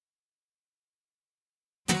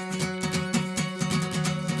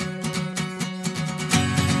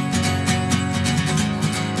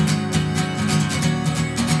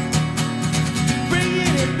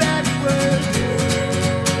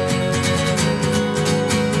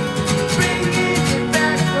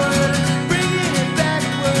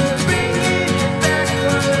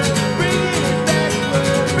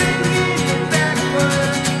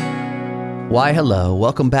Why, hello.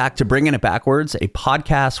 Welcome back to Bringing It Backwards, a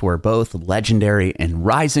podcast where both legendary and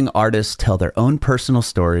rising artists tell their own personal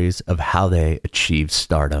stories of how they achieved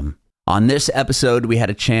stardom. On this episode, we had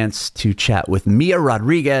a chance to chat with Mia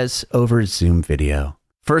Rodriguez over Zoom video.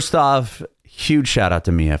 First off, huge shout out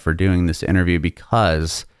to Mia for doing this interview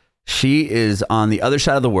because she is on the other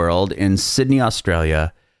side of the world in Sydney,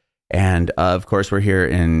 Australia. And of course, we're here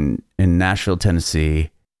in Nashville, Tennessee.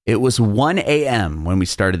 It was 1 a.m. when we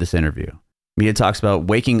started this interview. Mia talks about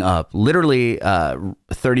waking up literally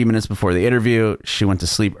 30 minutes before the interview. She went to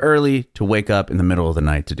sleep early to wake up in the middle of the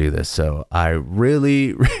night to do this. So I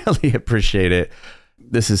really, really appreciate it.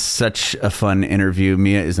 This is such a fun interview.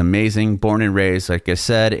 Mia is amazing. Born and raised, like I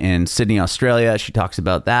said, in Sydney, Australia. She talks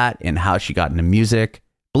about that and how she got into music.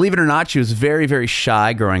 Believe it or not, she was very, very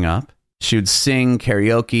shy growing up. She would sing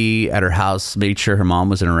karaoke at her house, made sure her mom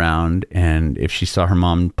wasn't around. And if she saw her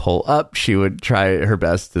mom pull up, she would try her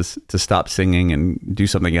best to stop singing and do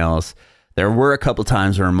something else. There were a couple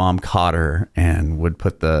times where her mom caught her and would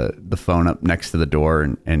put the phone up next to the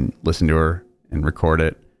door and listen to her and record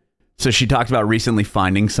it. So she talked about recently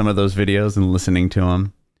finding some of those videos and listening to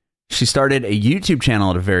them. She started a YouTube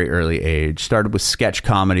channel at a very early age, started with sketch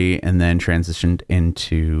comedy and then transitioned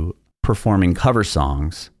into performing cover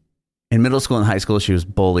songs. In middle school and high school, she was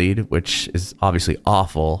bullied, which is obviously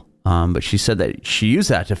awful. But she said that she used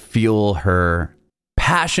that to fuel her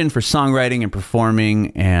passion for songwriting and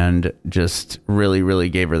performing and just really, really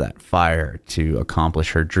gave her that fire to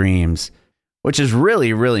accomplish her dreams, which is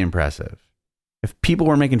really, really impressive. If people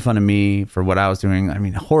were making fun of me for what I was doing, I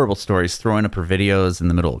mean, horrible stories, throwing up her videos in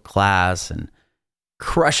the middle of class and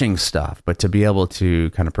crushing stuff, but to be able to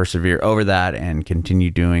kind of persevere over that and continue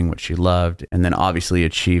doing what she loved and then obviously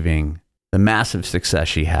achieving the massive success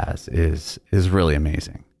she has is really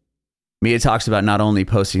amazing. Mia talks about not only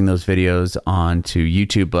posting those videos onto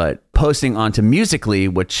YouTube, but posting onto Musical.ly,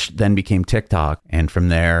 which then became TikTok. And from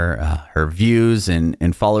there, her views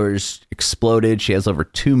and followers exploded. She has over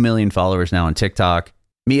 2 million followers now on TikTok.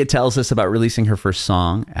 Mia tells us about releasing her first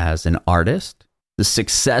song as an artist, the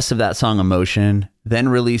success of that song Emotion, then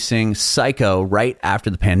releasing Psycho right after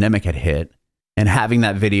the pandemic had hit and having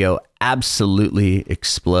that video absolutely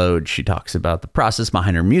explode. She talks about the process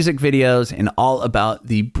behind her music videos and all about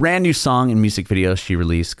the brand new song and music video she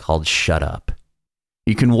released called Shut Up.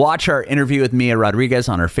 You can watch our interview with Mia Rodriguez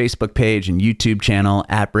on her Facebook page and YouTube channel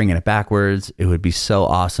at Bringing It Backwards. It would be so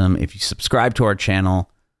awesome if you subscribe to our channel,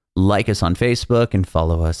 like us on Facebook, and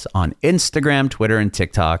follow us on Instagram, Twitter, and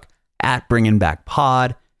TikTok at Bringing Back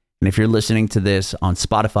Pod. And if you're listening to this on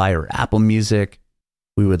Spotify or Apple Music,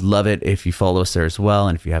 we would love it if you follow us there as well.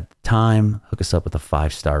 And if you have time, hook us up with a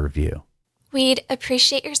 5-star review. We'd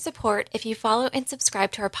appreciate your support if you follow and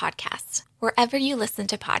subscribe to our podcast, wherever you listen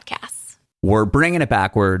to podcasts. We're Bringing It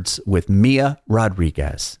Backwards with Mia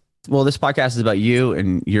Rodriguez. Well, this podcast is about you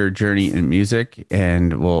and your journey in music.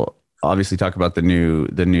 And we'll obviously talk about the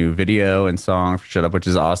new video and song for Shut Up, which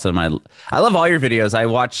is awesome. I love all your videos. I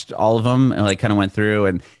watched all of them and kind of went through,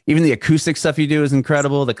 and even the acoustic stuff you do is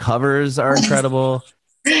incredible. The covers are incredible.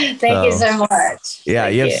 Thank you so much. Yeah,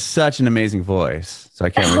 Thank you have such an amazing voice. So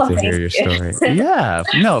I can't wait to hear your story. Yeah,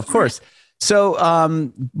 no, of course. So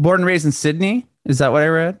born and raised in Sydney, is that what I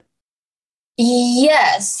read?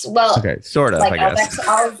 Yes. Well, okay, sort of, I guess.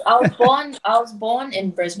 I was born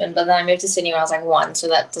in Brisbane, but then I moved to Sydney when I was like 1, so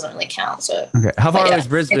that doesn't really count. So okay, how far is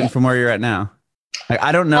Brisbane from where you're at now? Like,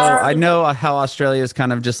 I don't know. I know how Australia is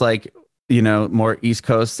kind of just like, more East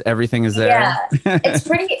Coast. Everything is there. Yeah,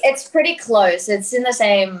 it's pretty close. It's in the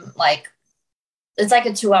same it's like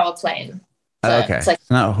a 2-hour plane. So okay,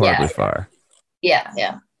 it's not horribly far.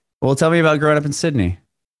 Yeah. Well, tell me about growing up in Sydney.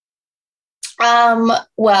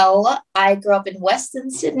 Well, I grew up in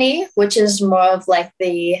Western Sydney, which is more of like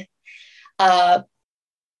the, more,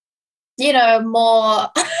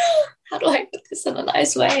 how do I put this in a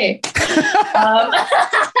nice way? Well,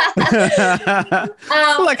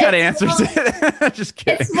 that kind of answers it. Just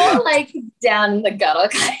kidding. It's more like down in the gutter,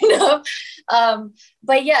 kind of.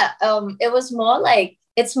 But yeah, it was more like,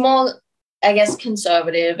 it's more, I guess,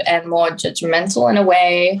 conservative and more judgmental in a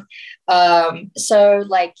way. So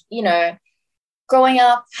like, growing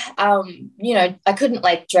up, I couldn't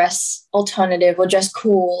dress alternative or dress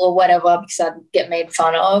cool or whatever because I'd get made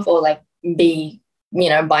fun of or be,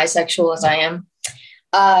 bisexual as I am.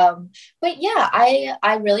 But yeah,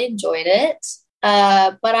 I really enjoyed it.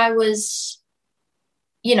 But I was,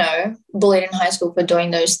 bullied in high school for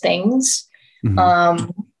doing those things. Mm-hmm.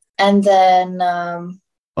 And then,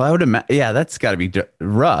 well, I would imagine, yeah, that's got to be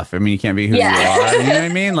rough. I mean, you can't be who you are. You know what I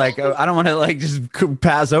mean? I don't want to just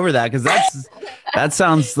pass over that because that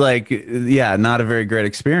sounds like, not a very great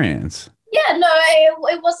experience. Yeah, no,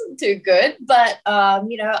 it wasn't too good, but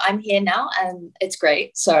you know, I'm here now and it's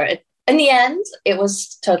great. So in the end, it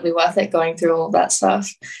was totally worth it going through all that stuff.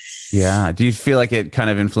 Yeah. Do you feel like it kind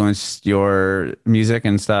of influenced your music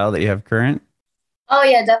and style that you have current? Oh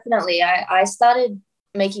yeah, definitely. I started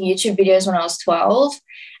making YouTube videos when I was 12.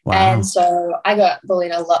 And Wow. so I got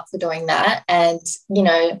bullied a lot for doing that. And, you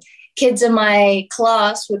know, kids in my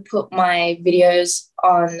class would put my videos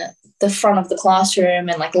on the front of the classroom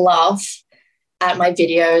and like laugh at my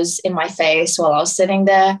videos in my face while I was sitting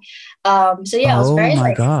there. So yeah, I was Oh very my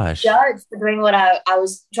like gosh. judged for doing what I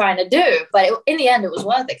was trying to do. But in the end, it was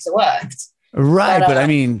worth it because it worked. Right. But But I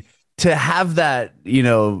mean, to have that,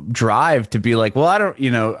 drive to be like, well, I don't,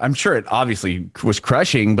 I'm sure it obviously was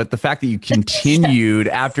crushing, but the fact that you continued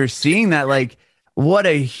after seeing that, like, what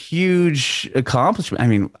a huge accomplishment. I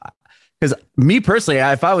mean, because me personally,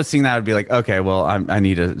 if I was seeing that, I'd be like, okay, well, I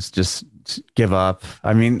need to just give up.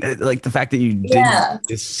 I mean, like the fact that you didn't yeah,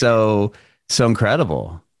 is so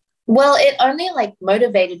incredible. well, it only like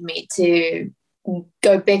motivated me to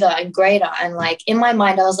go bigger and greater. And like in my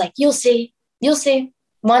mind, I was like, you'll see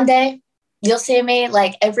one day. You'll see me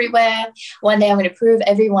like everywhere. One day I'm going to prove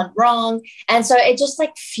everyone wrong. And so it just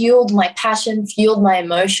like fueled my passion, fueled my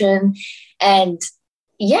emotion. And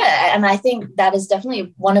yeah, and I think that is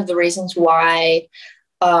definitely one of the reasons why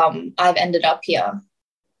I've ended up here.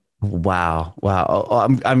 Wow. Wow.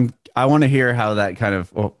 I want to hear how that kind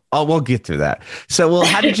of, well, oh, we'll get to that. So, well,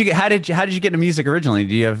 how did you get into music originally?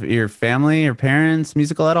 Do you have your family or parents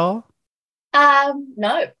musical at all?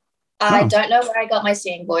 No, I Oh. don't know where I got my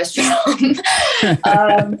singing voice from.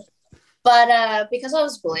 um, but because I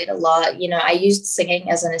was bullied a lot, you know, I used singing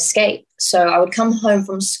as an escape. So I would come home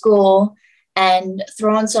from school and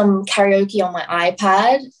throw on some karaoke on my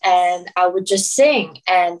iPad and I would just sing.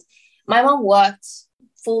 And my mom worked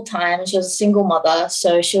full time. She was a single mother.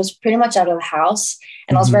 So she was pretty much out of the house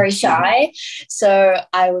and I was Mhm. very shy. So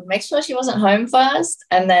I would make sure she wasn't home first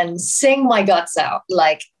and then sing my guts out.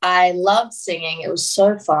 Like I loved singing, it was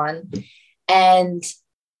so fun. And,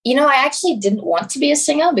 you know, I actually didn't want to be a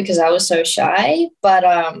singer because I was so shy. But,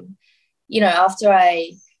 you know, after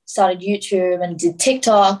I started YouTube and did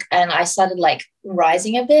TikTok and I started like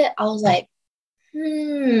rising a bit, I was like,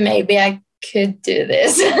 maybe I could do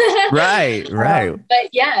this. Right, right. But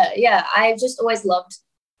yeah, I've just always loved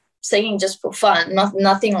singing just for fun,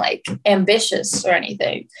 nothing like ambitious or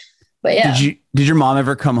anything. But yeah. Did your mom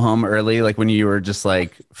ever come home early, like when you were just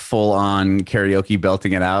like full on karaoke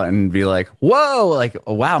belting it out and be like, whoa, like,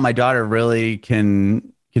 wow, my daughter really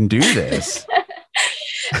can do this.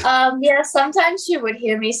 Yeah, sometimes she would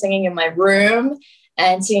hear me singing in my room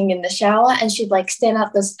and singing in the shower, and she'd like stand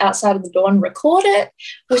up this outside of the door and record it,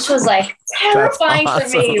 which was like That's terrifying for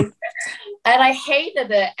me. awesome. And I hated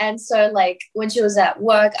it. And so, like, when she was at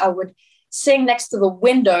work, I would sing next to the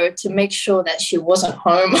window to make sure that she wasn't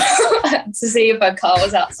home to see if her car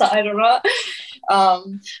was outside or not.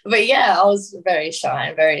 But yeah, I was very shy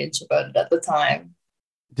and very introverted at the time.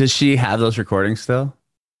 Does she have those recordings still?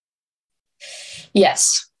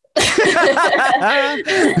 Yes.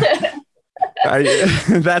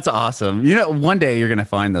 That's awesome. One day you're gonna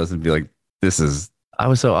find those and be like, I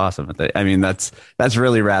was so awesome at that. I mean, that's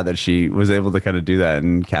really rad that she was able to kind of do that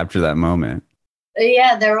and capture that moment.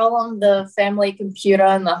 Yeah, they're all on the family computer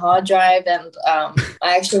and the hard drive. And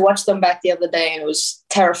I actually watched them back the other day and it was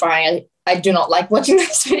terrifying. I do not like watching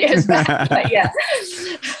these videos back, but yeah.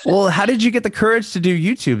 Well, how did you get the courage to do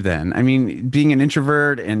YouTube then? I mean, being an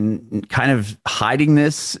introvert and kind of hiding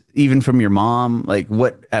this even from your mom, like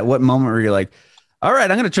at what moment were you like, all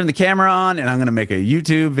right, I'm going to turn the camera on and I'm going to make a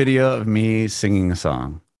YouTube video of me singing a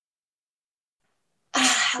song?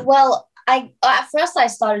 Well, I at first I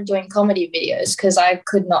started doing comedy videos because I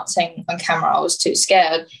could not sing on camera. I was too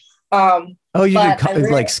scared. Oh, you did But I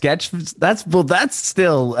really, like sketch? That's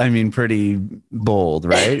still, I mean, pretty bold,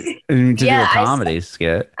 right? I mean, to do a yeah, comedy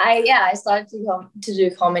skit. I started to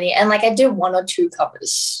do comedy and like I do one or two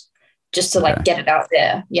covers just to like Okay. get it out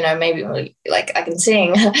there. You know, maybe like I can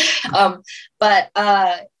sing. But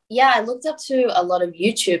yeah, I looked up to a lot of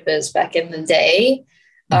YouTubers back in the day,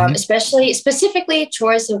 Mhm. specifically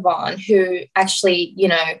Troy Sivan, who actually, you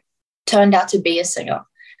know, turned out to be a singer.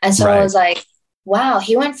 And so I Right. was like, wow,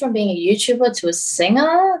 he went from being a YouTuber to a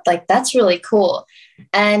singer. Like, that's really cool.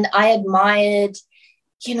 And I admired,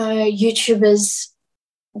 you know, YouTubers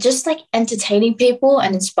just like entertaining people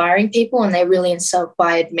and inspiring people. And they really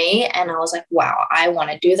inspired me. And I was like, wow, I want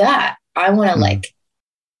to do that. I want to Mhm. like,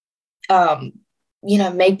 um, you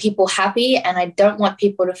know, make people happy. And I don't want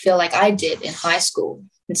people to feel like I did in high school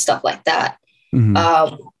and stuff like that.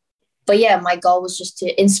 Mhm. But yeah, my goal was just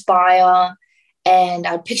to inspire and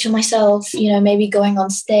I'd picture myself, maybe going on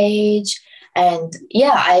stage. And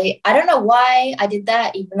yeah, I don't know why I did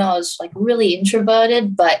that, even though I was like really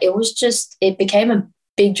introverted, but it became a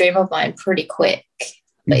big dream of mine pretty quick.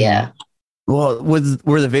 But yeah. Well, were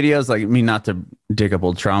the videos, like, I mean, not to dig up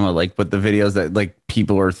old trauma, like, but the videos that like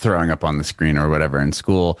people were throwing up on the screen or whatever in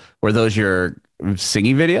school, were those your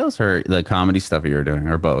singing videos or the comedy stuff you were doing,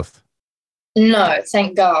 or both? No,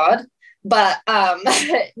 thank God. But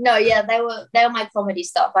no, yeah, they were my comedy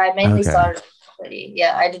stuff. I mainly started with comedy.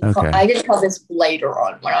 Yeah, I did covers later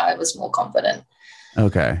on when I was more confident.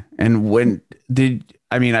 Okay. And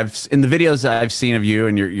I've in the videos I've seen of you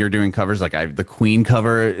and you're doing covers, like the Queen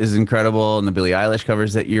cover is incredible, and the Billie Eilish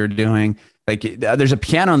covers that you're doing. Like, there's a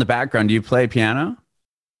piano in the background. Do you play piano?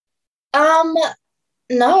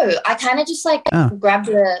 No, I kind of just grabbed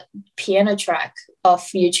a piano track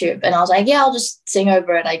off YouTube, and I was like, yeah, I'll just sing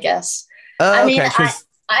over it, I guess. I mean,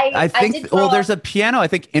 I think there's a piano, I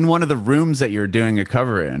think, in one of the rooms that you're doing a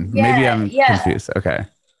cover in. Yeah, maybe I'm confused. Okay.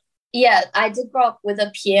 Yeah, I did grow up with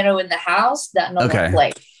a piano in the house that no one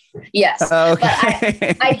played. Yes. Okay.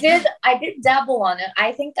 But I did dabble on it.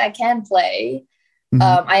 I think I can play.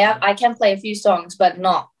 I can play a few songs, but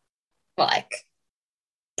not like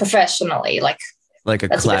professionally. Like a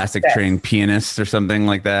classic trained pianist or something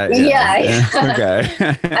like that. Yeah. Okay.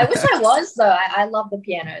 I wish I was, though. I love the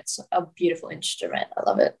piano. It's a beautiful instrument. I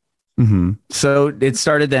love it. Mm-hmm. So it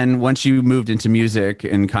started then once you moved into music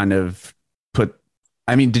and kind of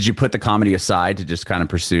did you put the comedy aside to just kind of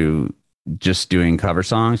pursue just doing cover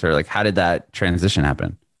songs, or like how did that transition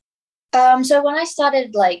happen? So when I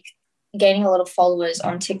started like gaining a lot of followers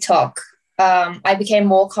on TikTok, I became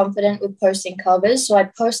more confident with posting covers. So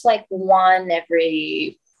I'd post like one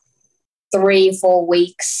every 3-4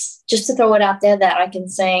 weeks just to throw it out there that I can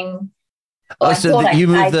sing.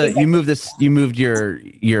 You moved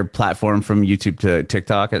your platform from YouTube to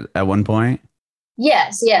TikTok at one point?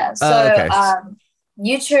 Yes, yeah. So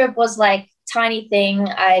YouTube was like tiny thing.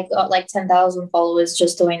 I got like 10,000 followers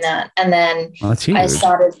just doing that. And then I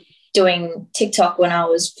started doing TikTok when I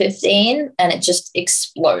was 15, and it just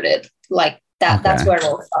exploded. Like that. Okay. That's where it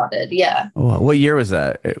all started. Yeah. What year was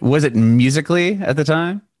that? Was it Musical.ly at the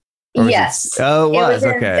time? Yes. It was.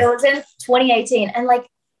 It was in 2018. And like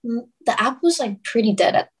the app was like pretty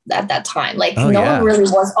dead at that time. Like no one really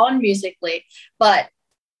was on Musical.ly, but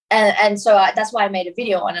and so that's why I made a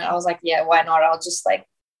video on it. I was like, yeah, why not? I'll just like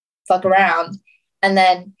fuck around. And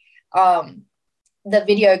then the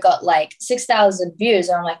video got like 6,000 views.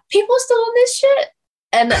 And I'm like, people are still on this shit?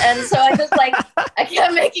 And so I just like, I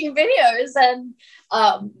kept making videos. And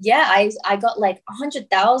I got like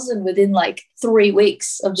 100,000 within like 3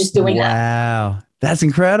 weeks of just doing that. Wow. That's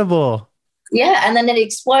incredible. Yeah. And then it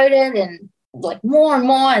exploded and like more and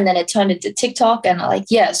more, and then it turned into TikTok, and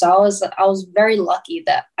so I was very lucky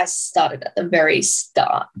that I started at the very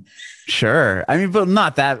start. Sure. I mean, but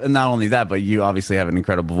not only that, but you obviously have an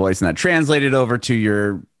incredible voice, and that translated over to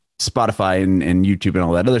your Spotify and YouTube and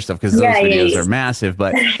all that other stuff, because those videos are massive.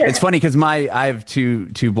 But it's funny because I have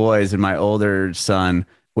two boys, and my older son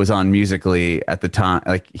was on Musical.ly at the time.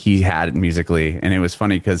 Like, he had Musical.ly, and it was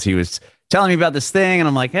funny because he was telling me about this thing, and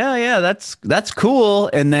I'm like, oh yeah, that's cool.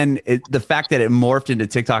 And then the fact that it morphed into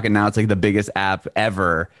TikTok, and now it's like the biggest app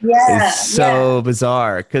ever is so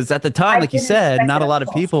bizarre. Because at the time, like you said, not a lot of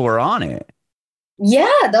people were on it.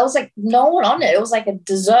 Yeah, there was like no one on it. It was like a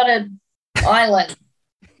deserted island.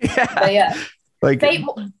 But like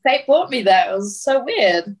fate brought me there. It was so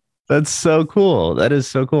weird. That's so cool. That is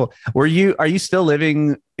so cool. Are you still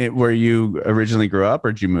living where you originally grew up,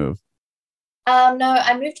 or did you move? No,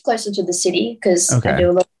 I moved closer to the city because I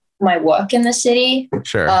do a lot of my work in the city.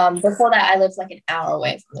 Sure. Before that, I lived like an hour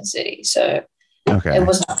away from the city, so it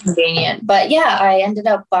was not convenient. But yeah, I ended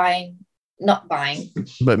up renting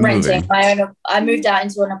moving. my own. I moved out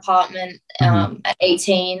into an apartment at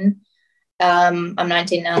 18. I'm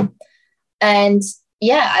 19 now, and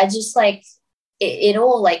yeah, I just like it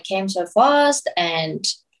all like came so fast, and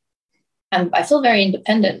I feel very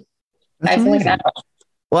independent. That's I feel amazing. like that.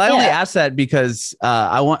 Well, I only asked that because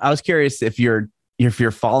I was curious if your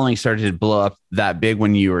following started to blow up that big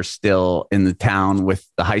when you were still in the town with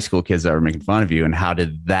the high school kids that were making fun of you, and how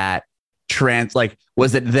did that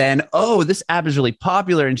was it then, oh, this app is really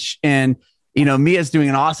popular, and you know, Mia's doing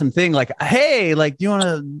an awesome thing, like, hey, like, do you want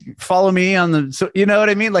to follow me on the, so you know what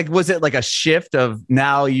I mean? Like, was it like a shift of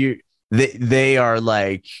now they are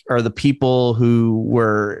like, are the people who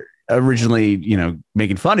were originally, you know,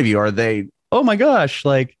 making fun of you, are they, oh my gosh,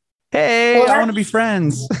 like, hey, I want to be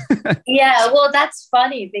friends? Yeah, well, that's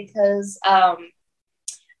funny because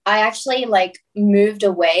I actually like moved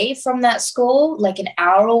away from that school, like an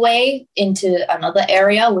hour away into another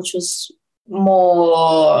area, which was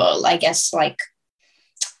more, I guess, like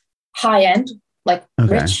high end, like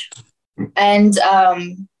Okay. rich. And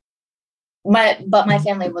my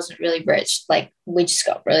family wasn't really rich. Like we just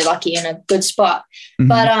got really lucky in a good spot. Mhm.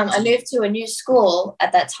 But I moved to a new school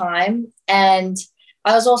at that time, and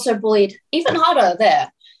I was also bullied even harder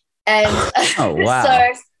there. And Oh, wow. so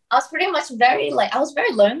I was pretty much I was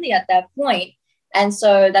very lonely at that point. And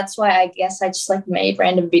so that's why I guess I just like made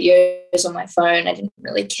random videos on my phone. I didn't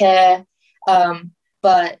really care.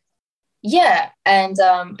 But yeah, and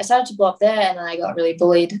I started to blow up there, and then I got really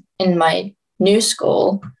bullied in my new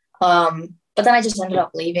school. But then I just ended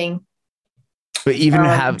up leaving. But even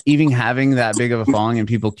having that big of a following and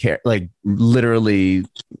people care, like literally,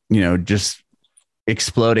 just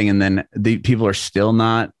exploding, and then the people are still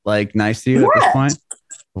not like nice to you at this point.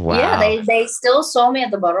 Wow. Yeah, they still saw me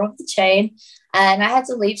at the bottom of the chain, and I had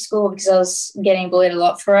to leave school because I was getting bullied a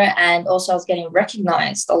lot for it, and also I was getting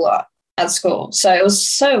recognized a lot at school. So it was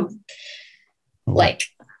so like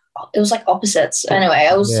it was like opposites. Anyway,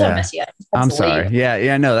 I was so messy. I'm sorry. Leave.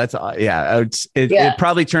 Yeah, no, that's it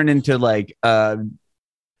probably turned into like oh,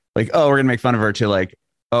 we're gonna make fun of her to like,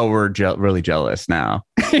 oh, we're really jealous now.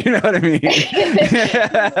 You know what I mean?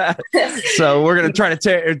 So we're gonna try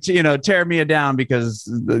to tear Mia down because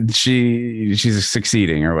she's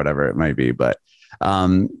succeeding or whatever it might be. But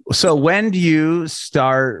so when do you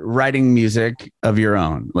start writing music of your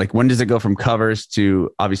own? Like when does it go from covers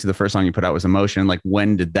to, obviously the first song you put out was Emotion? Like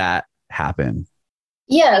when did that happen?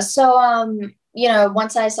 Yeah, so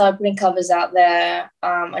once I started putting covers out there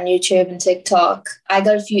on YouTube and TikTok, I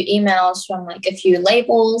got a few emails from like a few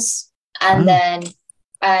labels, and then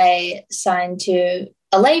I signed to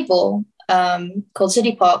a label called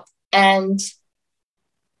City Pop, and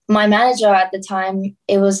my manager at the time,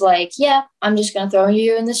 it was like, yeah, I'm just going to throw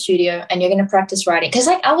you in the studio and you're going to practice writing. Because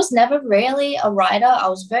like I was never really a writer. I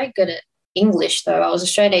was very good at English, though. I was a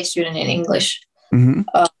straight A student in English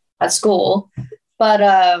at school. But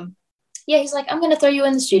yeah, he's like, I'm going to throw you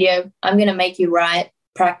in the studio. I'm going to make you write,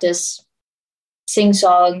 practice, sing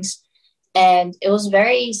songs. And it was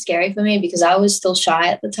very scary for me because I was still shy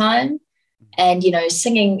at the time. And,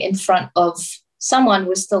 singing in front of someone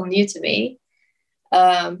was still new to me.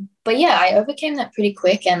 But yeah, I overcame that pretty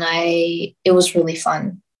quick, and it was really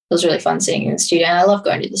fun. It was really fun singing in the studio, and I love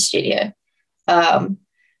going to the studio. But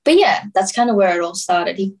yeah, that's kind of where it all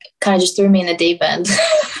started. He kind of just threw me in the deep end.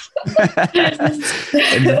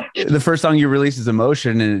 The first song you released is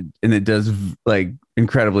Emotion, and it does like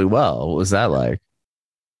incredibly well. What was that like?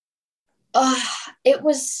 It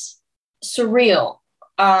was surreal.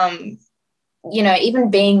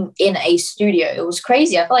 Even being in a studio, it was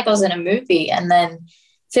crazy. I felt like I was in a movie, and then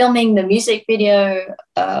filming the music video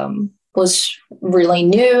was really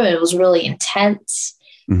new. It was really intense,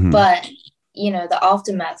 but the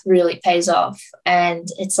aftermath really pays off. And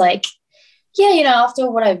it's like,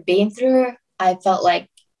 after what I've been through, I felt like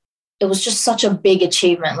it was just such a big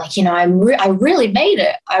achievement. Like, I really made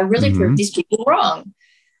it. I really proved these people wrong.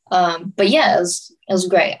 But yeah, it was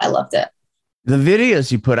great. I loved it. The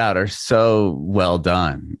videos you put out are so well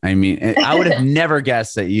done. I mean, I would have never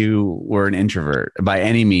guessed that you were an introvert by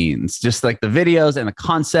any means. Just like the videos and the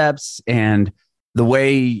concepts and the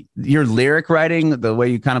way your lyric writing, the way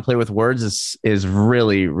you kind of play with words is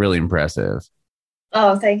really, really impressive.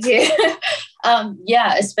 Oh, thank you.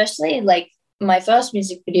 Yeah, especially like my first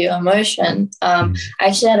music video, Emotion. I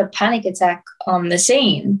actually had a panic attack on the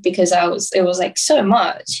scene because it was like so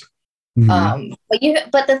much.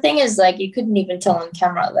 But the thing is, like, you couldn't even tell on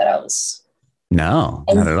camera that I was. No,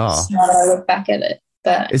 not at all. Now that I look back at it,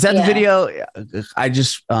 but is that the video? I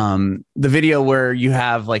just the video where you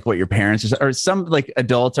have like what your parents or some like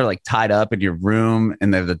adults are like tied up in your room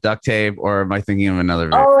and they have the duct tape, or am I thinking of another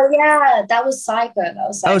video? Oh yeah, that was Psycho.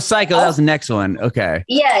 Oh, Psycho. That was the next one. Okay.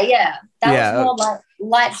 Yeah. That was more like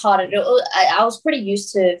lighthearted. I was pretty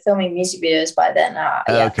used to filming music videos by then.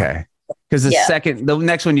 Yeah. Okay. Because the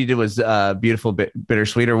next one you did was Beautiful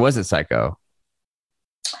Bittersweet, or was it Psycho?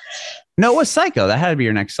 No, it was Psycho. That had to be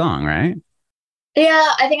your next song, right?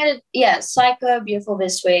 Yeah, I think I did. Yeah, Psycho, Beautiful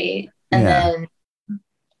Bittersweet, and then.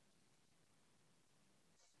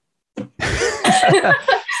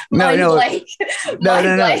 No.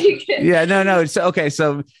 Yeah, no. So, okay,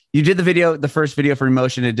 so you did the first video for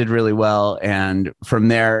Emotion. It did really well, and from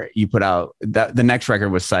there you put out the next record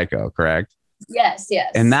was Psycho, correct? Yes.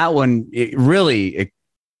 And that one,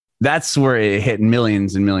 that's where it hit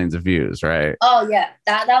millions and millions of views, right? Oh yeah,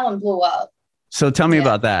 that one blew up. So tell me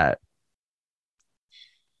about that.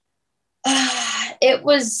 It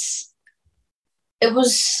was it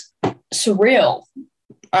was surreal.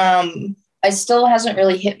 It still hasn't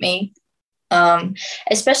really hit me,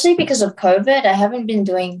 especially because of COVID. I haven't been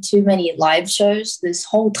doing too many live shows this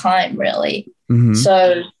whole time, really. Mm-hmm.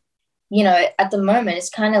 So, you know, at the moment, it's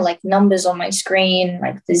kind of like numbers on my screen,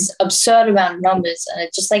 like this absurd amount of numbers, and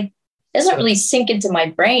it just like doesn't really sink into my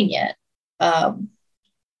brain yet.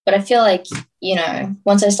 But I feel like, you know,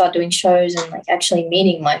 once I start doing shows and like actually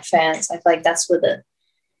meeting my fans, I feel like that's where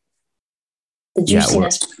the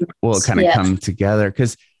juiciness will kind of come together.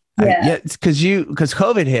 Because because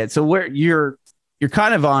COVID hit, so where you're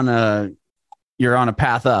kind of on a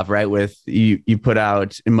path up, right? With you put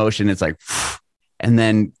out Emotion, it's like, and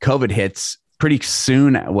then COVID hits pretty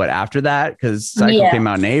soon. What after that? Because Cycle came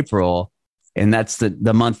out in April, and that's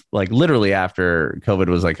the month, like literally after COVID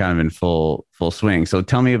was like kind of in full swing. So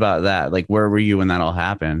tell me about that. Like, where were you when that all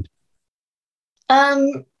happened?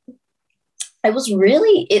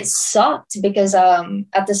 It sucked because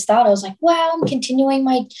at the start I was like, wow, I'm doing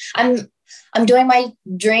my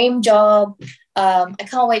dream job. I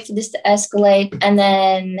can't wait for this to escalate. And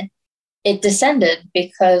then it descended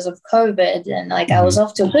because of COVID, and like I was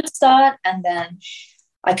off to a good start, and then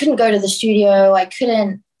I couldn't go to the studio, I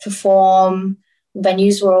couldn't perform,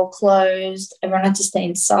 venues were all closed, everyone had to stay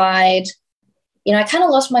inside. You know, I kind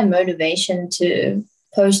of lost my motivation to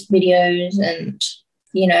post videos and,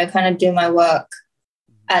 you know, kind of do my work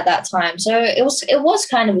at that time. So it was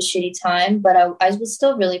kind of a shitty time, but I was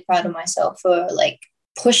still really proud of myself for like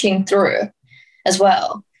pushing through as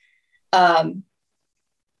well.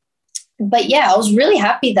 But yeah, I was really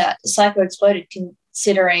happy that Psycho exploded,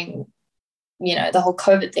 considering, you know, the whole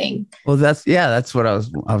COVID thing. Well, that's what I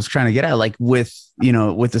was trying to get at. Like with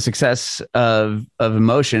the success of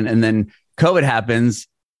Emotion, and then COVID happens,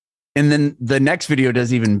 and then the next video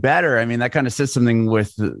does even better. I mean, that kind of says something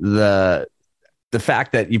with the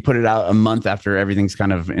fact that you put it out a month after everything's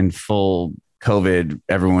kind of in full COVID,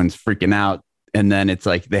 everyone's freaking out. And then it's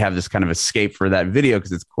like, they have this kind of escape for that video,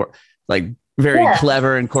 because it's like very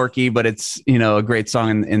clever and quirky, but it's, you know, a great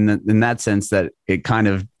song in that sense that it kind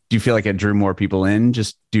of, do you feel like it drew more people in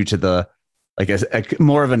just due to the, like a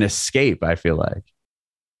more of an escape, I feel like?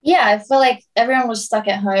 Yeah, I feel like everyone was stuck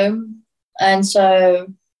at home, and so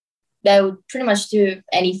they would pretty much do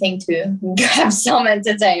anything to have some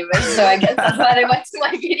entertainment. So I guess that's why they went to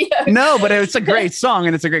my video. No, but it's a great song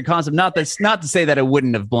and it's a great concept. Not to say that it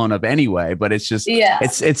wouldn't have blown up anyway, but it's just,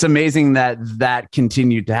 it's amazing that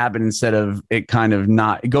continued to happen instead of it kind of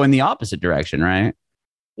not going the opposite direction, right?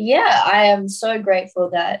 Yeah, I am so grateful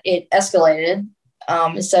that it escalated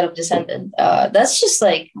instead of descended. That's just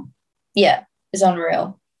like, it's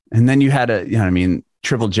unreal. And then you had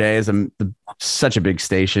Triple J is such a big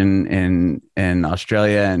station in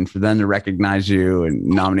Australia, and for them to recognize you and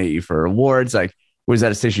nominate you for awards, like, was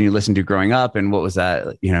that a station you listened to growing up? And what was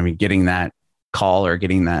that, getting that call or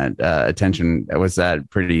getting that attention, that must have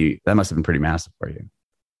been pretty massive for you?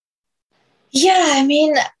 Yeah, I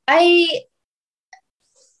mean, I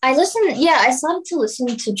started to listen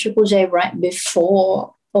to Triple J right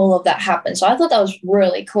before all of that happened. So I thought that was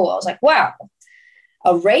really cool. I was like, wow,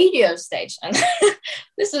 a radio station.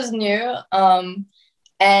 This is new.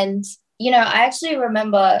 And, I actually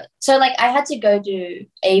remember, so like I had to go to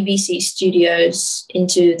ABC Studios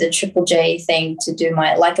into the Triple J thing to do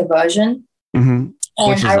my Like a Version. Mm-hmm. And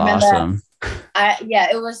which is I remember, awesome.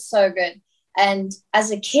 It was so good. And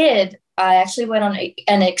as a kid, I actually went on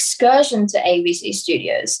an excursion to ABC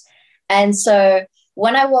Studios. And so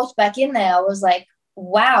when I walked back in there, I was like,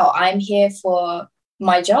 wow, I'm here for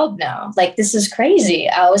my job now. Like, this is crazy.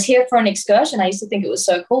 I was here for an excursion. I used to think it was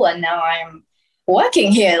so cool, and now I'm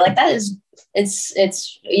working here. Like, that is,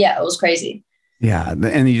 it was crazy. Yeah,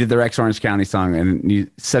 and you did the Rex Orange County song,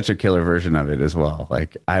 and such a killer version of it as well.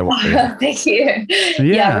 Like, thank you.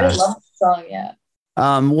 Yeah, I really love the song. Yeah.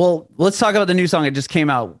 Well, let's talk about the new song. It just came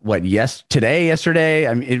out. Yesterday?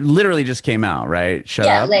 I mean, it literally just came out, right? Shut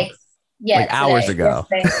up. Like hours ago.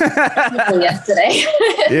 Yesterday.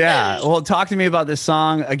 Yeah. Well, talk to me about this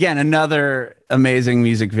song. Again, another amazing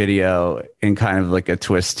music video and kind of like a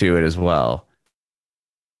twist to it as well.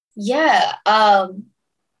 Yeah. A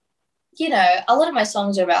lot of my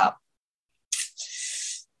songs are about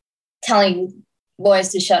telling boys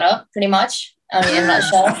to shut up, pretty much. I mean, I'm not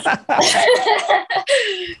sure.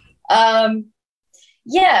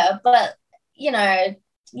 Yeah, but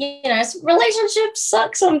relationships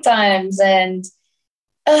suck sometimes, and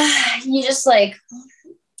you just like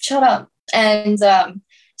shut up. And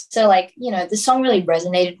so like, the song really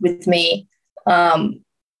resonated with me.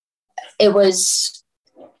 It was,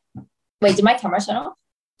 wait, did my camera turn off?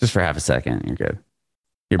 Just for half a second. You're good.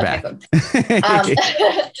 You're back. Good.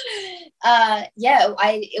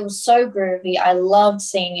 It was so groovy. I loved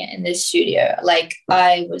singing it in the studio. Like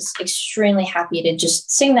I was extremely happy to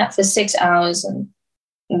just sing that for 6 hours and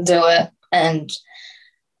do it. And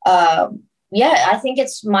I think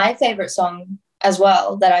it's my favorite song as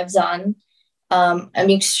well that I've done. I'm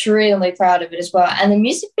extremely proud of it as well. And the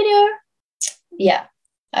music video, yeah,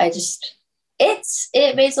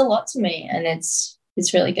 it means a lot to me, and it's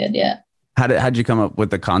really good. Yeah. How'd you come up with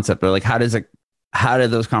the concept, or like how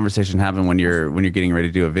did those conversations happen when you're getting ready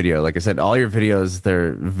to do a video? Like I said, all your videos,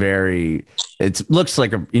 it looks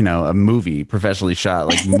like a movie, professionally shot,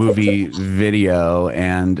 like movie video,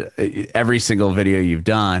 and every single video you've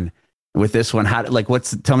done. With this one,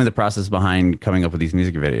 tell me the process behind coming up with these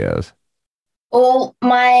music videos. Well,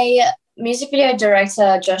 my music video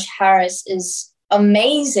director, Josh Harris, is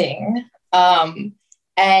amazing. And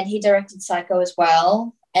he directed Psycho as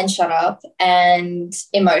well, and Shut Up, and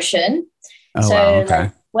Emotion. Oh, so wow,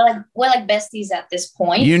 okay. We're like besties at this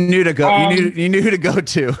point. You knew to go. You knew who to go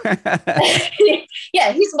to.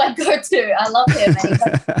 Yeah, he's my go-to. I love him. And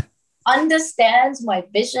he understands my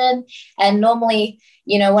vision. And normally,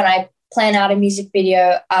 when I plan out a music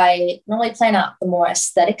video, I normally plan out the more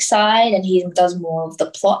aesthetic side, and he does more of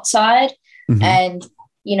the plot side. Mm-hmm. And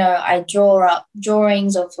I draw up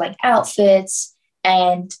drawings of like outfits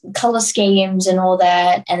and color schemes and all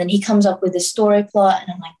that, and then he comes up with the story plot,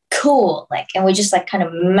 and I'm like, cool, and we just kind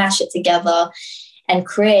of mash it together and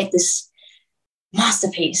create this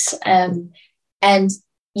masterpiece. And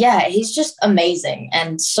yeah, he's just amazing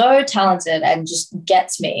and so talented and just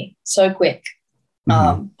gets me so quick.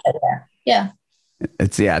 Mm-hmm. Yeah.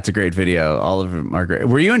 It's a great video. All of them are great.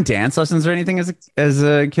 Were you in dance lessons or anything as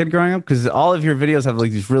a kid growing up? Because all of your videos have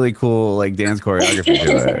like these really cool like dance choreography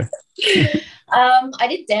to it. I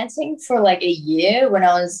did dancing for like a year when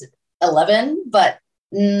I was 11, but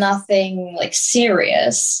nothing like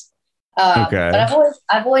serious. Okay. But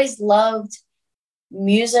I've always loved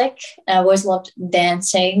music, and I've always loved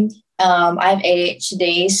dancing. I have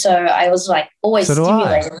ADHD, so I was like always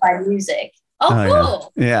stimulated by music. Oh,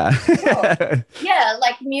 cool. Yeah. Cool. Yeah,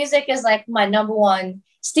 like music is like my number one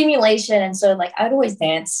stimulation. And so like I would always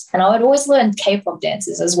dance, and I would always learn K-pop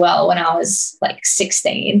dances as well when I was like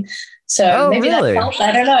 16. So maybe really? that helped.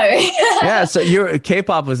 I don't know. Yeah. So your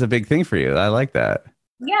K-pop was a big thing for you. I like that.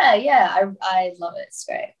 Yeah. I love it. It's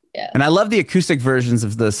great. Yeah. And I love the acoustic versions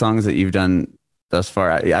of the songs that you've done thus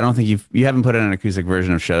far. I don't think you haven't put in an acoustic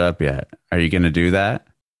version of Shut Up yet. Are you going to do that?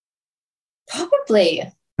 Probably.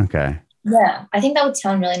 Okay. Yeah, I think that would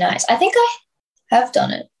sound really nice. I think I have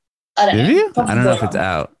done it. I don't know. Did you? I don't know if it's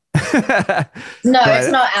out. No,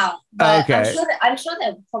 it's not out. But okay. I'm sure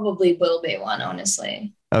there probably will be one,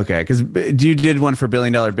 honestly. Okay, because you did one for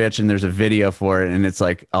Billion Dollar Bitch, and there's a video for it, and it's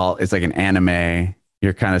like an anime.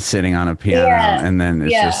 You're kind of sitting on a piano, and then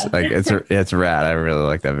it's just like it's rad. I really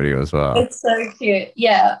like that video as well. It's so cute.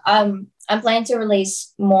 Yeah, I'm planning to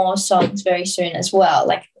release more songs very soon as well.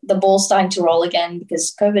 Like the ball's starting to roll again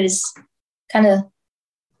because COVID is kind of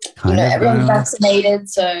everyone's vaccinated,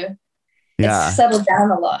 so it's settled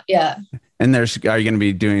down a lot. Yeah. And are you going to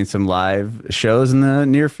be doing some live shows in the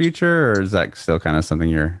near future, or is that still kind of something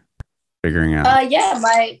you're figuring out? Yeah,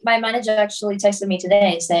 my manager actually texted me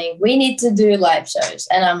today saying we need to do live shows,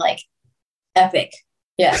 and I'm like, epic.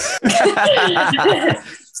 Yeah.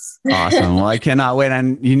 Awesome. Well, I cannot wait.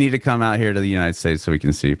 And you need to come out here to the United States so we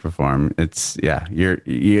can see you perform. Your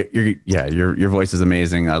voice is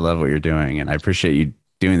amazing. I love what you're doing, and I appreciate you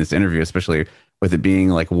doing this interview, especially with it being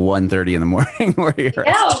like 1:30 in the morning where you're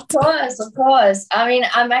at. Of course. I mean,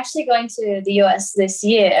 I'm actually going to the US this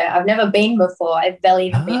year. I've never been before. I've barely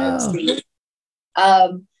even been overseas.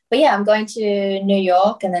 But yeah, I'm going to New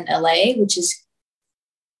York and then LA, which is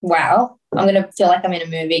wow. I'm going to feel like I'm in a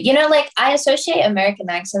movie. Like I associate American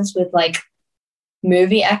accents with like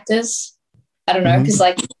movie actors. I don't know, because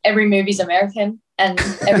like every movie's American and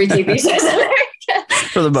every TV show is American.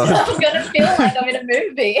 For the most. So I'm going to feel like I'm in a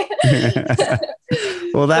movie.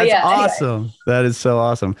 Well, that's awesome. Anyway. That is so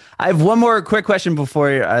awesome. I have one more quick question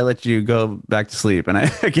before I let you go back to sleep. And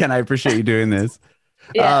I appreciate you doing this.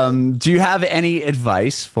 Yeah. Do you have any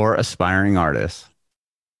advice for aspiring artists?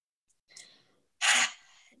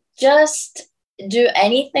 Just do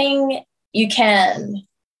anything you can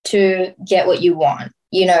to get what you want.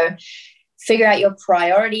 Figure out your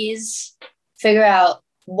priorities, figure out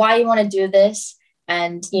why you want to do this,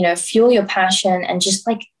 and, fuel your passion and just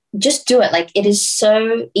do it. Like, it is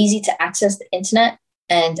so easy to access the internet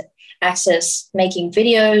and access making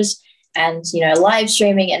videos and, live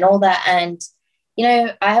streaming and all that. And,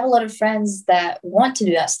 I have a lot of friends that want to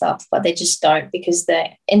do that stuff, but they just don't because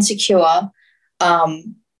they're insecure.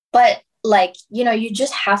 But like, you know, you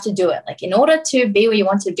just have to do it. Like, in order to be where you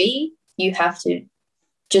want to be, you have to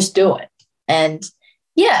just do it. And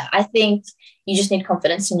yeah, I think you just need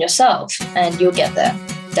confidence in yourself and you'll get there.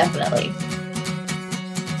 Definitely.